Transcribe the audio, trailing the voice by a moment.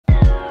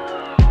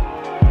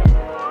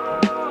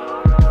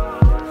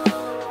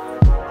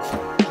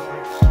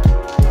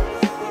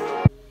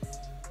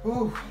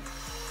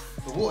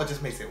water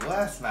just makes it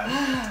worse, man.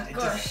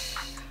 Gosh.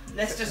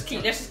 Let's just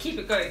keep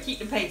it going. Keep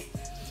the pace.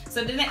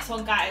 So the next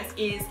one, guys,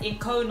 is in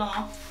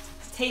Kona,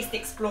 Taste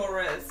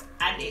Explorers,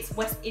 and it's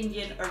West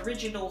Indian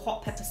original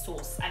hot pepper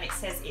sauce, and it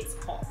says it's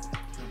hot.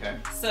 Okay.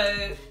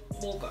 So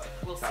we'll go.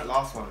 We'll see. That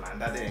last one, man,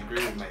 that didn't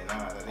agree with me. No,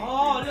 that didn't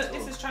Oh, agree look,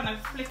 with me this is trying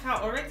to flick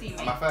out already,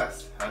 mate. Am I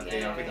first?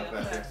 Okay, Yeah, I think I'm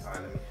you're first. first.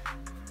 Alright, let me.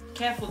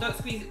 Careful, don't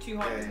squeeze it too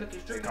hard. Yeah, Look, it's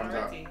it dripping comes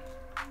out. already.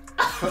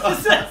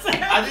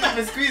 I didn't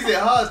even squeeze it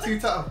hard, too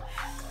tough.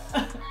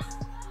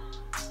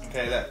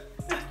 Okay, look.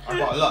 I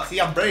got a lot.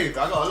 See, I'm brave.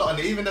 I got a lot, and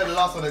even though the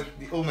last one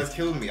almost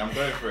killed me, I'm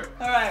going for it.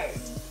 All right,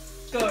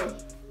 go.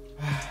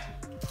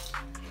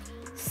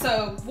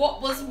 So,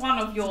 what was one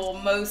of your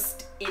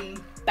most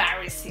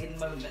embarrassing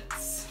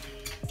moments?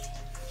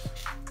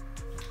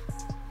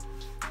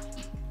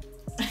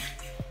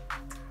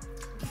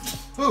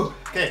 Whew,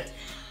 okay.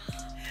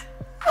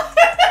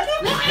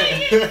 Why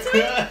is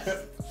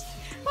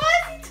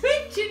he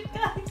twitching,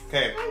 guys?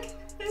 Okay.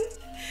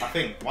 I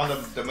think one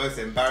of the most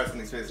embarrassing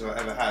experiences I've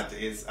ever had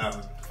is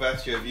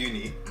first year of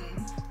uni.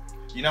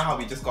 You know how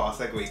we just got our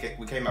Segway?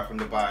 We came back from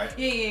Dubai.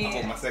 Yeah. I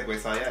bought my Segway,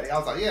 so I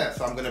was like, yeah,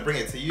 so I'm gonna bring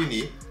it to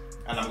uni,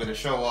 and I'm gonna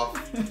show off.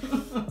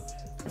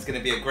 It's gonna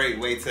be a great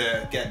way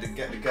to get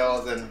the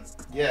girls and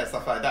yeah,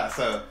 stuff like that.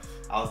 So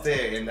I was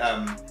there in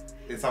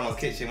someone's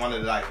kitchen, one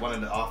of our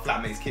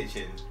flatmates'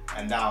 kitchen,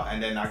 and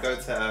then I go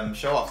to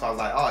show off. So I was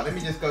like, oh, let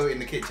me just go in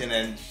the kitchen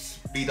and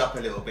speed up a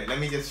little bit. Let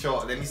me show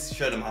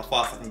them how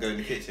fast I can go in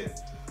the kitchen.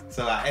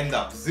 So I end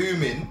up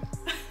zooming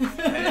and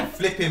then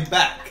flipping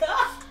back,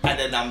 and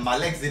then my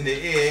legs in the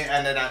air,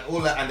 and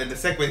then the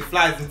Segway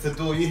flies into the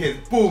door. You hear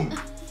boom,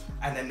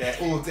 and then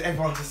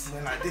everyone just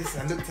went like this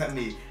and looked at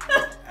me,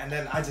 and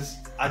then I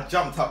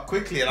jumped up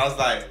quickly and I was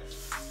like,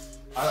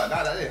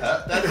 that didn't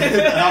hurt. That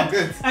didn't, I'm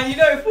good. And you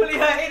know it fully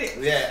hurt,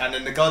 innit? Yeah, and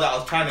then the girl that I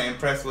was trying to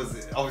impress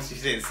was, obviously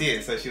she didn't see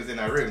it, so she was in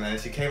her room, and then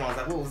she came, I was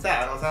like, what was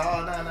that? And I was like,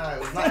 oh no, it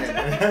was nothing.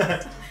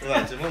 It was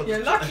like, Jamal.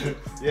 You're lucky.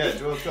 Yeah,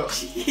 Jamal got.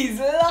 She's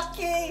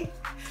lucky.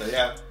 So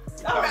yeah.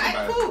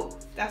 Alright, cool.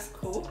 That's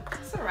cool.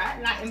 That's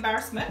alright. Like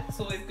embarrassment. It's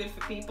always good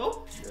for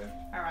people. Yeah.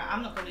 Alright,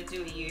 I'm not gonna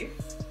do a you.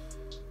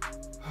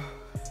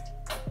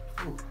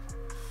 Ooh.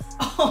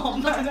 Oh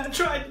man, I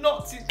tried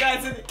not to,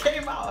 guys, and it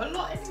came out a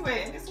lot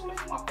anyway, and it's all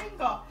over my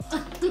finger.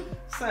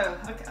 So,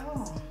 okay,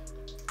 oh.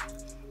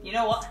 You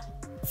know what?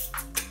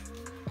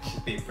 She's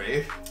being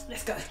brave.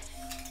 Let's go.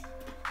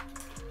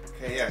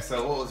 Okay, yeah,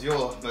 so what was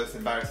your most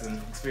embarrassing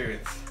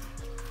experience?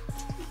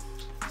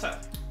 So,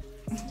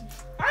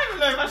 I don't even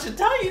know if I should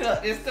tell you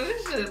like this, because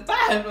this shit is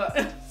bad,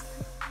 but...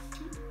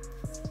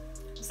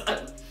 So, I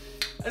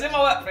was in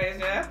my workplace,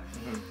 yeah?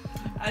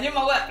 And in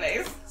my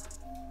workplace,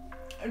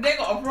 they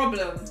got a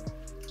problem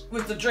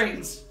with the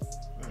drains.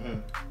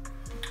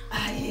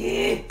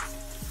 They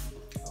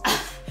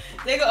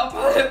got a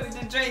problem with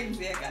the drains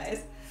here,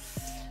 guys.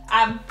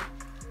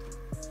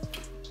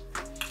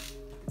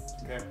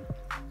 Okay.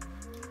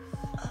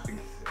 I think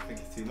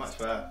it's too much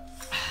for her.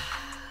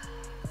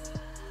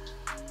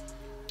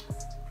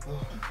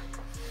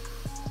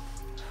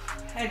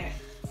 Anyway,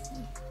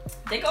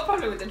 they got a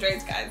problem with the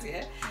drains, guys,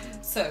 yeah?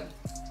 So,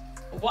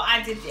 what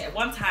I did, yeah,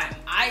 one time,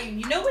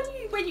 you know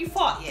when you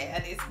fart, yeah,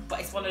 and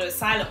it's one of those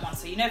silent ones,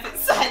 so you know if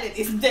it's silent,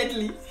 it's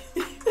deadly.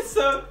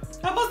 So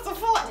I must have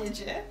farted,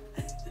 yeah,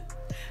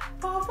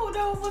 but I thought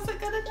no one wasn't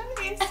gonna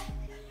notice.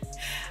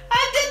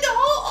 And then the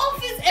whole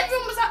office,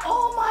 everyone was like,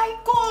 oh my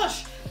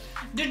gosh,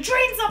 the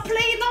drains are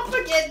playing up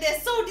again. They're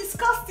so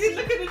disgusting.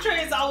 Look at the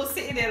drains. I was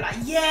sitting there like,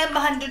 yeah,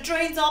 man, the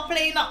drains are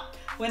playing up.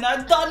 When I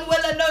done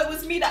well, I know it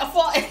was me that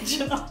farted,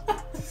 you know.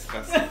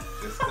 Disgusting.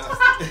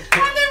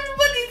 And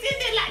everybody's in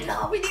there like,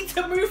 no, we need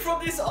to move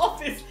from this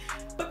office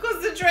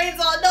because the drains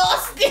are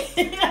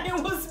nasty. And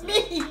it was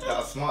me. That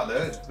was smart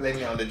though,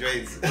 blaming it on the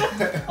drains.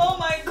 Oh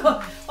my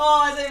god.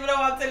 Oh, I don't even know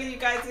why I'm telling you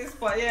guys this,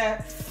 but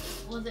yeah.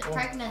 Was it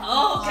pregnant?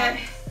 Oh,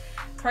 okay.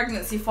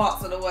 Pregnancy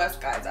farts are the worst,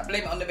 guys. I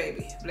blame it on the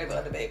baby. Blame it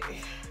on the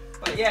baby.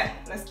 But yeah,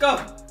 let's go.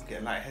 I'm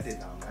getting lightheaded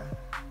now, man.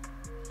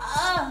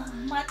 Oh,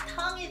 my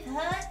tongue is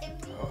hurting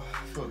me. Oh,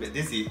 I feel a bit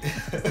dizzy.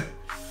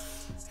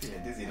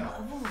 Feeling dizzy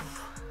now.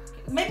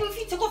 Maybe if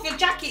you took off your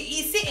jacket,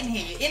 he's sitting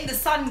here in the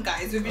sun,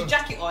 guys, with his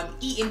jacket on,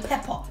 eating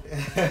pepper.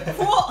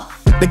 What?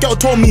 The girl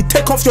told me,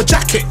 take off your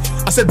jacket.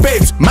 I said,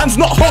 babes, man's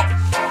not hot.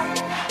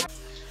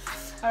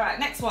 Alright,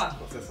 next one.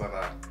 What's this one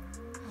now?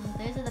 Oh,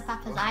 those are the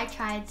peppers I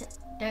tried.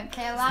 Don't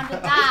play around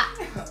with that.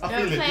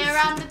 Don't play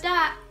around with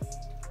that.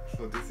 I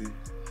feel dizzy.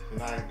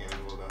 Now I'm getting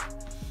all that.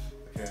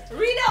 Okay.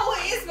 Read out what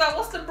it is, man.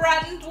 What's the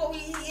brand? What we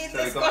eating?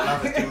 So we've got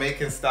another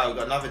Jamaican style. We've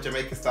got another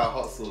Jamaican style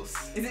hot sauce.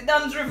 Is it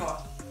Dunn's River?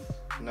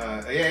 No,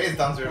 yeah, it is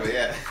Dunn's River,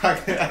 yeah.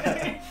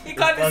 You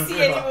can't even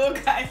see anymore,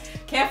 guys.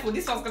 Careful,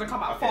 this one's gonna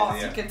come out Okay, fast.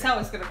 yeah. You can tell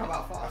it's gonna come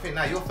out I fast. think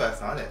now you're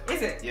first now, isn't it?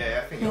 Is it?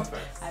 Yeah, I think you're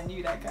first. I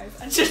knew that, guys.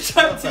 I just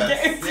tried to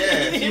get First.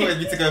 it. Yeah, she wanted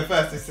me to go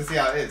first just to see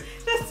how it is.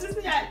 Just to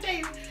see how it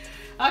tastes.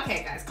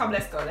 Okay, guys, come,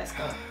 let's go, let's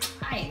go.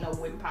 I ain't no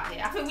wimp out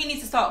here. I think we need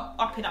to start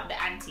upping up the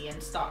ante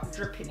and start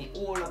dripping it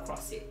all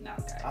across it now,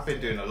 guys. I've been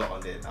doing a lot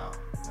on it now.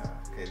 Yeah,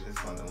 okay, this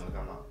one don't want to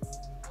come out.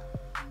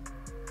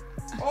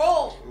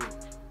 Oh!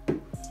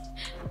 Ooh.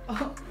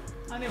 Oh,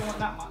 I didn't want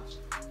that much.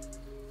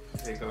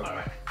 There you go.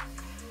 Alright.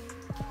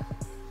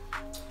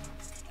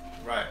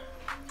 Right.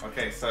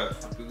 Okay, so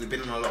we've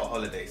been on a lot of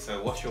holidays.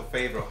 So what's your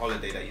favourite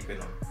holiday that you've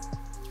been on?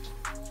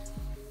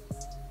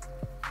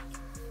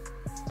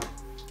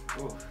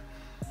 Ooh.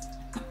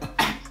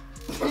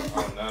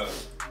 Oh no.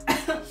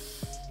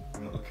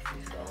 I'm not looking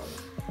for that one.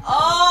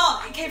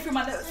 Oh, it came through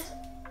my nose.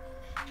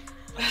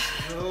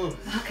 Oh.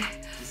 Okay.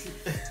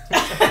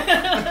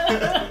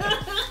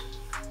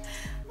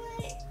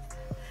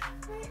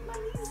 Wait, my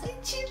knee's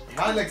itching.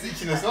 My leg's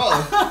itching as well.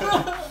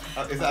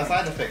 Is that a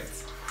side effect?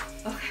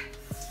 Okay.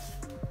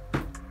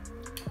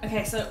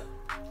 Okay, so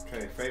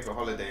Okay, favourite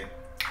holiday.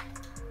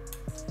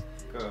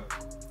 Go.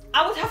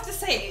 I would have to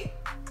say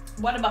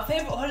one of my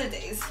favourite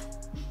holidays.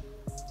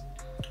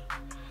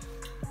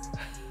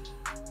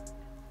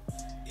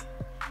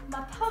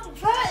 My tongue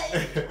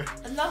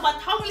hurts. No, my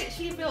tongue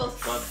literally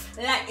feels God.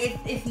 like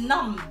it's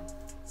numb.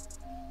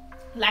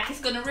 Like it's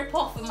gonna rip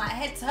off and my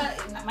head's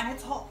hurting. Like my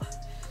head's hot.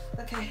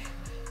 Okay,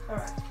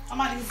 alright. I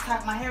might need to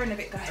tighten my hair in a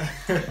bit, guys.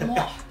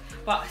 More.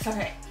 But it's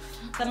okay.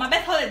 So my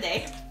best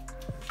holiday.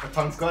 My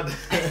tongue's gone.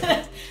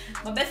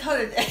 My best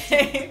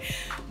holiday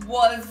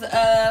was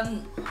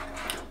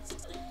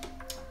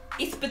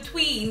it's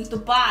between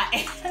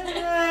Dubai.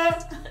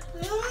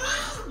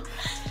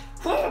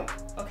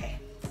 Okay,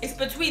 it's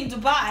between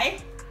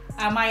Dubai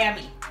and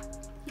Miami.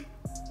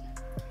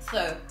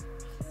 So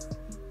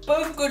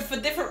both good for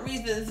different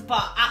reasons,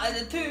 but out of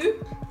the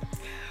two,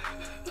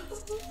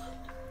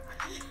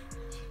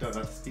 Don't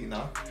have to speak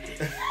now.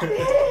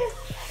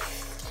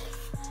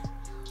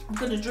 I'm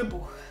gonna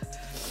dribble.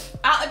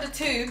 Out of the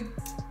two,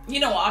 you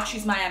know what? I'll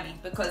choose Miami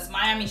because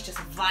Miami's just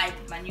a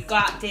vibe, man. You go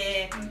out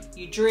there,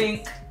 you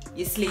drink,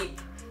 you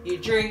sleep, you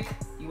drink,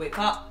 you wake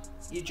up,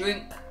 you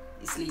drink,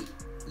 you sleep,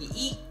 you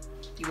eat,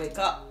 you wake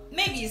up,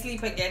 maybe you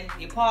sleep again,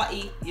 you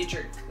party, you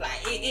drink.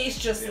 Like it's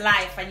just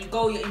life, and you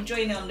go, you're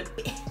enjoying it on the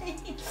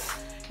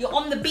you're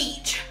on the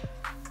beach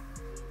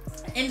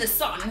in the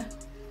sun.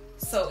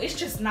 So it's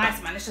just nice,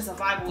 man. It's just a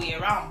vibe all year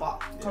round.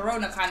 But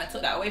Corona kind of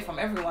took that away from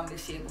everyone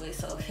this year, boy.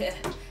 So yeah,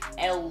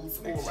 L's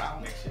all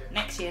round.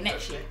 Next year.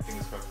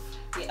 Fingers crossed.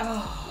 Yeah.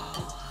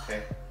 Oh.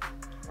 Okay.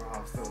 Oh,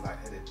 I'm still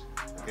lightheaded.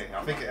 Okay,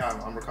 I think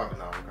I'm recovered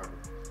now. I'm recovered.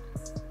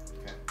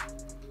 Okay.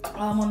 Oh,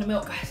 I'm on the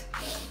milk, guys.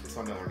 This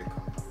one don't really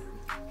come.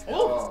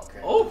 Oh,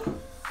 okay. oh.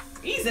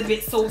 He's a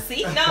bit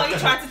saucy. Now you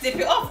tried to dip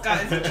it off,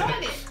 guys. You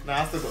tried it.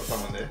 Nah, I still got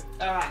someone there.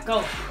 All right,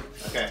 go.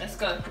 Okay. Let's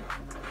go.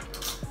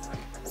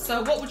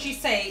 So what would you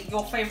say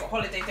your favourite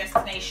holiday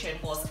destination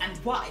was and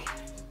why?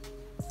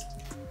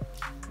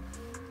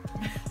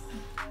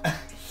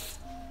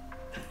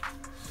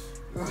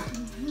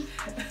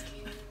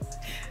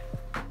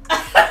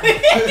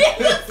 It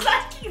looks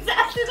like he's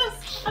acting a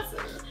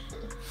spasm.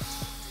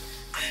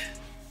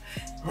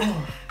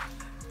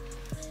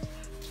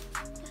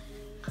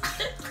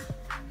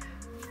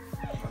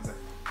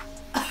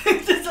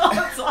 Just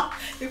answer.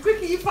 The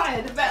quicker you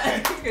fire, the better.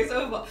 The quicker it's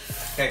over.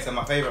 Okay, so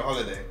my favourite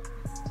holiday.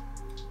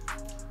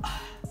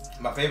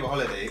 My favourite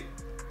holiday,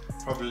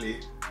 probably,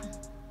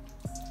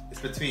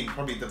 it's between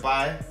probably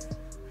Dubai,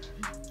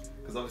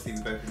 because obviously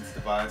we've both been to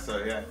Dubai,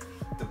 so yeah,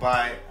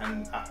 Dubai,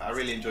 and I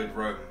really enjoyed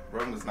Rome.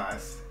 Rome was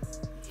nice.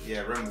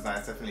 Yeah, Rome was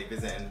nice, definitely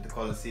visiting the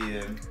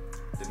Colosseum,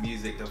 the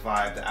music, the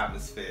vibe, the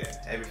atmosphere,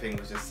 everything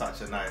was just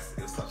such a nice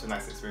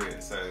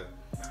experience. So,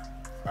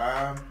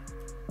 I'll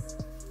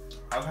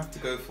have to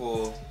go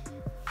for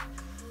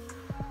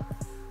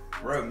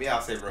Rome. Yeah,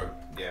 I'll say Rome.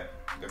 Yeah,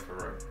 go for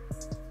Rome.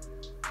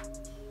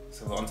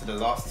 So we're on to the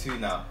last two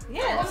now.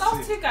 Yeah, the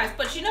last two guys.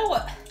 But you know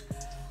what?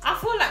 I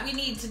feel like we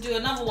need to do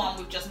another one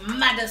with just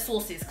madder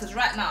sauces, because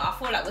right now I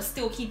feel like we're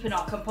still keeping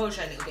our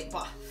composure a little bit.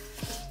 But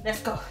let's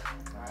go.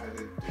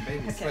 It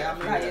made me Okay, sweat. I'm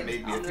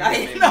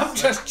lying. I'm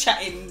just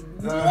chatting.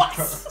 What?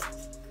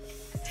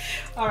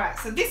 Alright,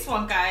 so this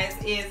one, guys,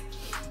 is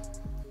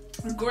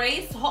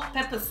Grace hot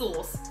pepper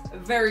sauce.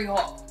 Very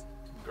hot.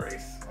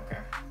 Grace.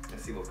 Okay.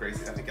 Let's see what Grace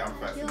is. I think I'm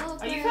first.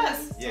 Are you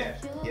first? Yeah.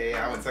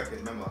 Yeah. I went second.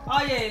 Remember?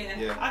 Oh yeah.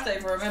 Yeah. I don't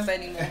even remember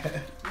anymore.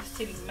 This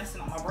thing's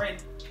messing up my brain.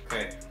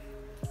 Okay.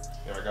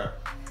 Here I go.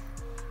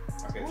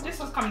 Okay. Oh, this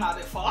one's coming out a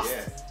bit fast.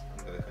 Yeah.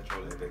 I'm gonna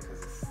control it a bit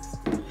because it's.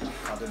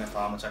 I don't know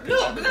how much I can.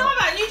 Look, no,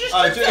 man, you just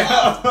tried it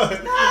up.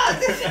 Nah,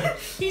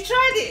 you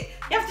tried it.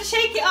 You have to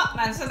shake it up,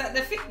 man, so that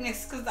the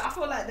thickness, because I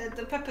feel like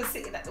the pepper's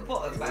sitting at the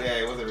bottom. Like. Yeah,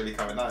 it wasn't really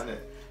coming out,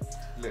 innit?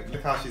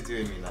 Look how she's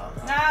doing me now.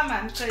 Nah,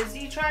 man, because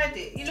you tried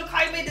it. You look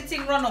how you made the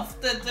thing run off.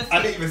 The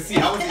I didn't even see.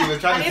 I wasn't even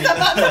trying to and do he's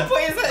about that. to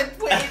put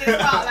it in his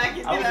mouth like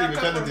it. I wasn't even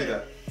trying to do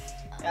that.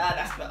 Yeah,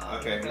 that's better.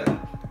 Okay. Good.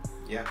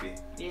 You happy?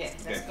 Yeah,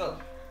 let's Okay. go.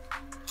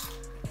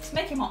 It's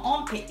making my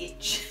armpit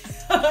itch.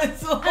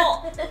 It's so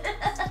hot.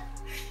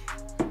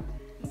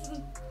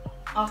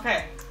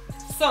 Okay,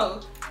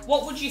 so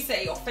what would you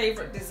say your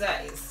favourite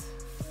dessert is?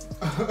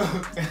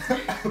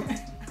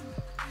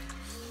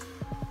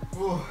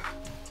 Ooh.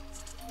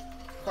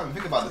 I can't even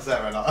think about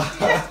dessert right now.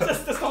 Yeah,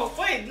 that's the whole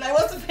point. Like,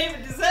 what's your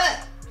favourite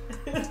dessert?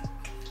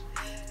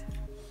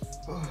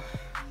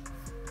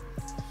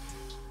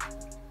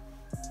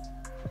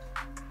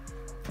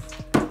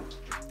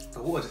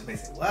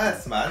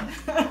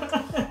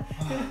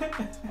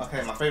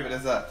 favourite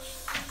dessert.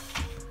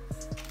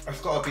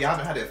 It's got to be, I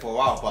haven't had it for a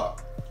while,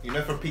 but you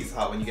know from Pizza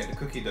Hut when you get the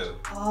cookie dough?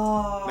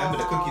 Oh. Remember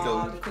the cookie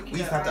dough? The cookie We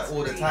used to dough have that ice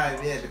all the cream. time,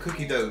 yeah, the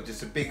cookie dough,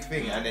 just a big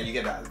thing, and then you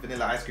get that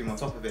vanilla ice cream on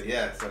top of it,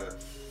 yeah, so.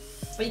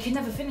 But you can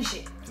never finish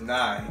it.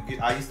 Nah,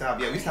 I used to have,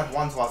 we used to have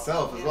one to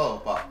ourselves as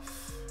well, but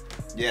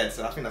yeah,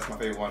 so I think that's my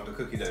favourite one, the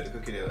cookie dough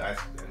ice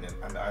cream,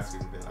 and the ice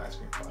cream, vanilla ice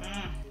cream.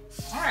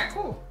 But, Alright,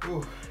 cool.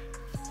 ooh.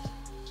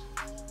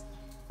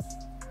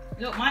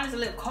 Look, mine is a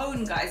little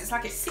cone, guys. It's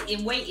like it's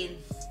sitting, waiting,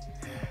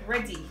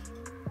 ready.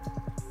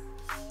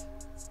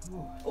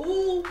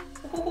 Ooh,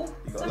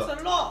 You got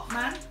that's a lot,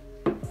 man.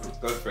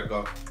 Go for it,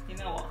 go. You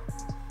know what?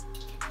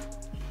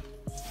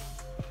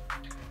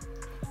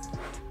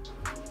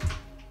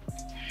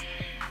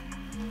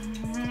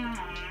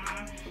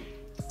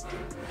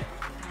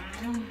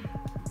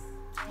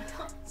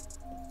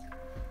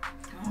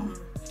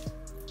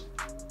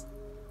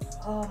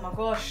 Oh my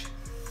gosh.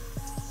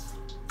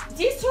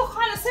 These two are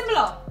kind of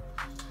similar.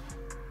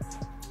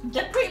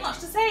 They're pretty much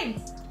the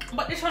same.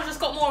 But this one's just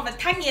got more of a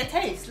tangier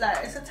taste. Like,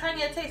 it's a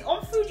tangier taste.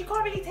 On food, you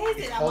can't really taste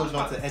it that Holding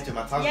much. on to the edge of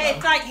my tongue Yeah, now.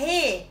 it's like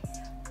here.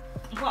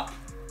 But,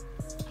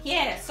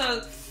 yeah,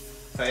 so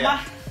So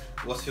yeah,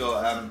 what's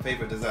your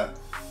favourite dessert?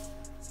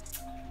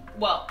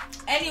 well,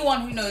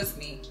 anyone who knows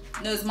me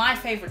knows my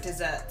favourite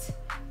dessert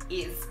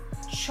is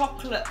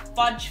chocolate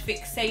fudge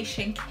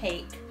fixation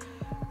cake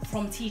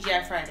from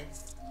TGI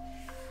Fridays.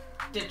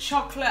 The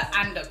chocolate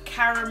and the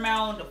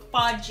caramel, the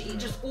fudge, it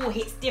just all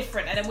hits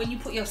different. And then when you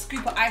put your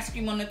scoop of ice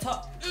cream on the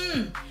top,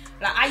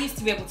 like I used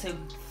to be able to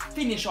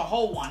finish a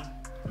whole one.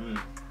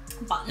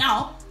 But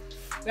now,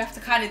 we have to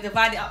kind of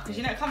divide it up because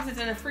you know it comes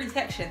into the 3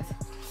 sections.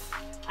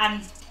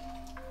 And,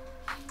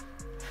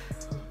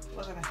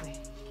 what was I going to say?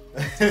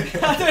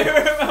 I don't even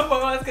remember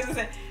what I was going to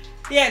say.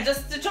 Yeah,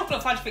 just the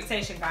chocolate fudge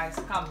fixation, guys.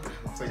 Come.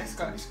 My face Let's is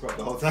go. going to be scrubbed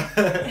the whole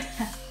time.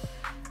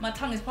 My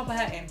tongue is proper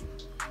hurting.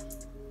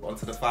 On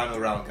to the final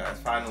round, guys.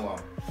 Final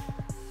one.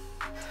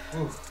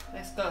 Whew.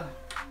 Let's go.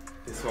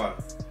 This one.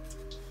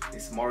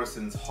 It's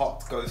Morrison's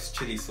hot ghost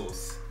chili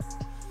sauce.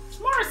 It's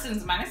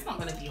Morrison's, man. It's not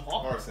going to be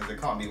hot. Morrison's,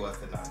 it can't be worse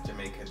than that.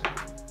 Jamaican.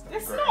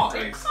 It's Gra- not. It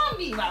Grace. can't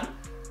be, man.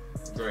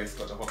 Grace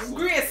got the hot sauce.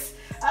 Grace.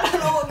 I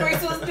don't know what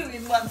Grace was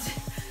doing, but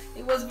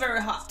it was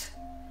very hot.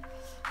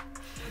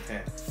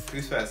 Okay.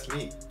 Who's first?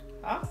 Me?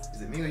 Huh?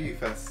 Is it me or you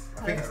first?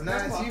 I think don't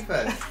it's it's remember. you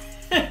first.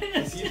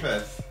 It's you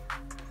first.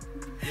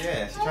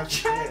 Yeah, she I'm tried to.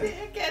 trying Yeah.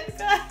 it again,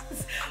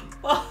 guys.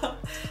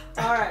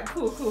 Alright,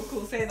 cool.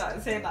 Say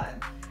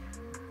that.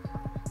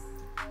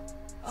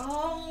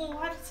 Oh,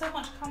 why did so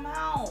much come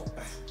out?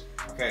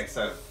 Okay,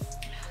 so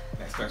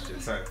next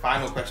question. So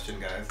final question,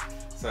 guys.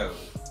 So,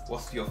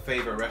 what's your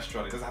favorite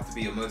restaurant? It doesn't have to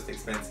be your most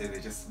expensive.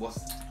 It's just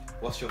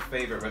what's your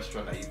favorite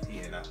restaurant that you've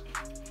eaten at?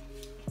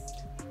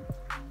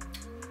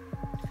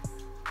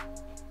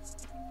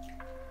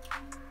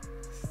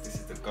 This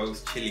is the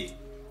ghost chili.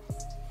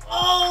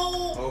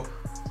 Oh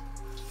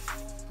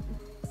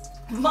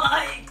Oh,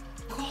 my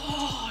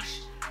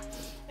gosh.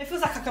 It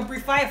feels like I can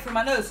breathe fire through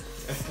my nose.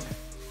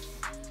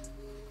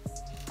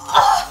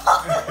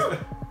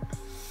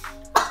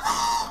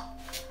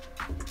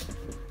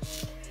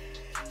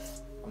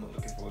 I'm not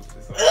looking forward to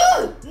this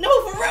one.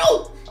 No, for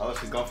real. Oh,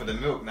 she's gone for the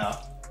milk now.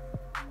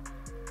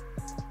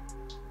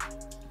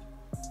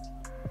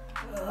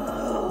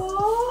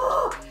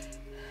 Oh.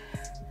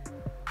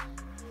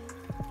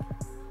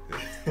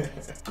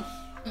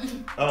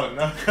 Oh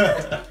no.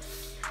 I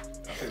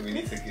think we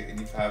need to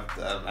have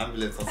the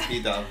ambulance on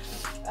speed dial.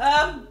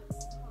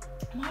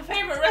 My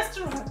favorite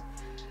restaurant,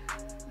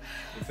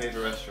 Your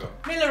favorite restaurant?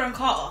 Miller and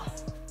Carter.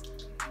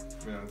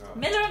 Milk.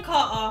 Miller and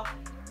Carter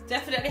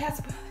definitely has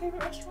to be my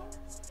favorite restaurant.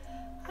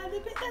 I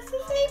think that's the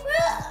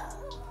favorite.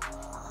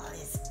 Oh,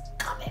 it's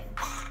coming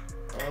back.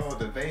 Oh,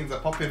 the veins are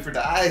popping through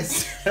the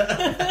eyes.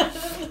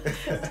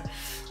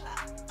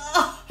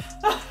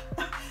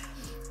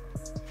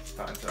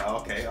 Starting to,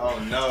 okay. Oh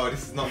no,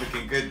 this is not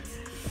looking good.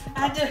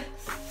 And Her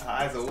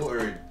eyes are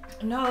watering.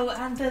 no,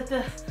 and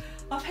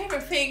my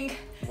favorite thing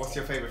What's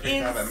your favorite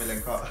thing to have at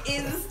Millen Carter?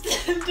 is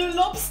the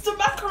lobster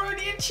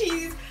macaroni and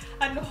cheese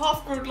and the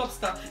half-grilled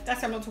lobster.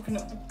 That's what I'm not talking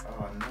about.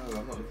 Oh no,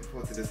 I'm not looking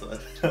forward to this one.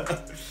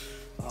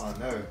 Oh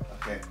no,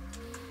 okay.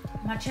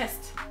 My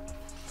chest.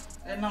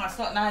 No, it's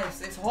not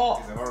nice. It's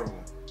hot. These are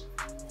horrible.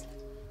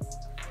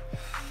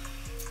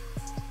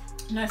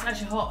 No, it's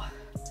actually hot.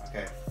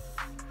 Okay.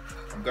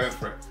 I'm going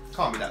for it.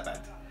 Can't be that bad.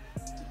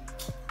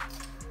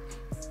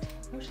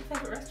 What's your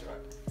favourite restaurant?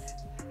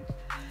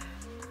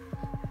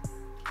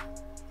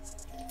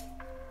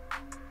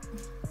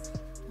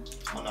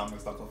 Oh no, I'm gonna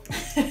start off.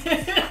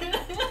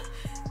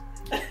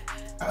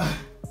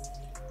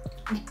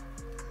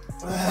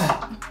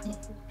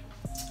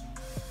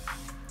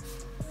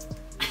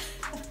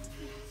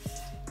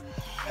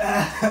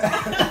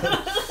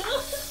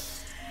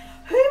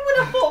 Who would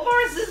have thought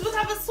Morrison's would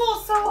have a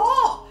sauce so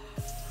hot?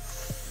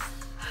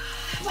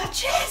 My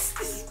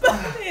chest is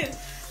burning.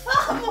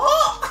 I'm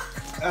hot.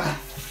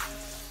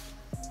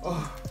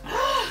 Oh.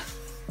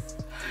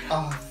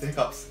 Oh,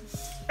 hiccups.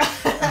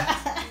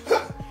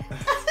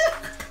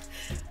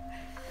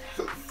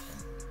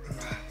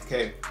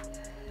 Okay.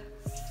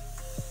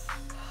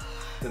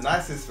 The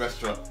nicest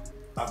restaurant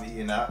I've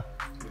eaten at,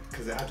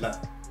 because it had like,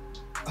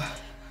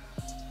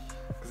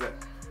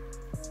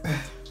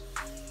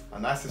 my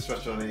nicest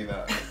restaurant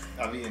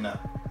I've eaten at,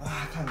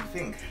 I can't even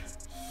think.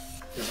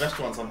 There's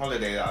restaurants on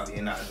holiday that I've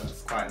eaten at,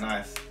 that's quite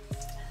nice.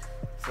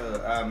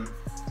 So,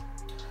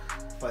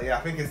 but yeah,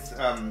 I think it's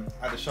at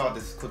the Shard.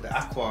 It's called the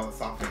Aqua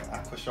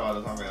Shard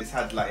or something. It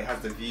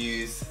has the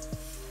views.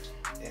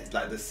 It's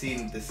like the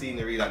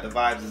scenery, like the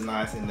vibes is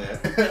nice in there.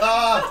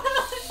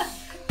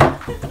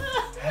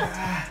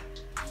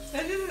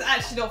 This is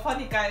actually not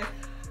funny, guys.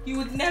 You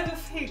would never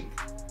think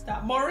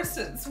that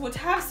Morrison's would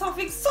have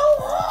something so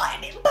hot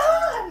and it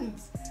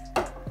burns.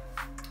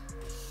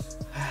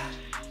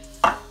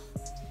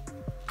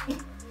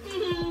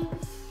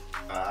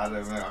 I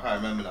don't know. I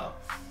can't remember now.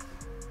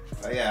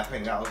 But yeah, I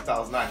think that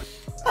was nice.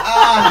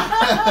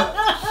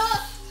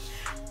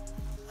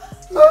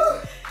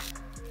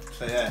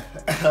 So yeah,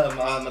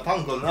 my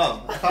tongue goes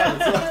now.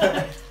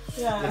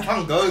 The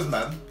tongue goes,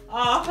 man.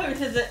 I'm hoping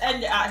to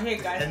end it out here,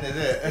 guys. End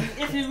it.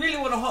 If you really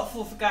want a hot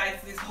sauce, guys,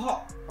 this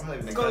hot I'm not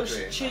even ghost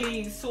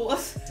exaggerating. chili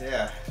sauce.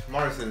 Yeah,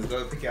 Morrison's,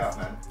 go pick it up,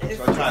 man. It's-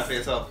 Go try it for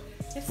yourself.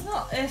 It's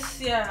not.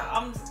 It's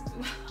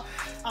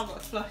I'm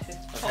got flushes.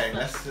 Okay,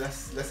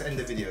 let's end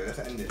the video. Let's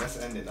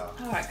end it now.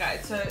 All right,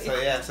 guys. So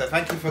So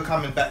thank you for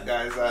coming back,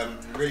 guys.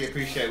 Really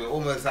appreciate it. We're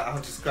almost at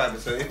 100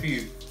 subscribers, so if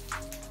you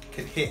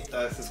could hit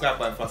the subscribe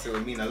button for us, it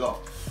would mean a lot.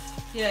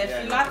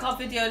 if you like our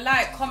video,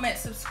 like, comment,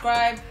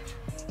 subscribe,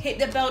 hit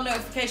the bell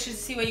notification to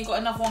see when you got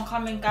another one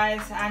coming,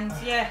 guys. And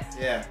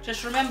Yeah.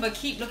 just remember,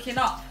 keep looking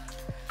up.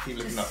 Keep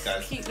looking up,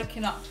 guys. Keep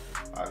looking up.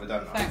 Alright, we're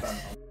done now. Thanks. We're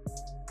done.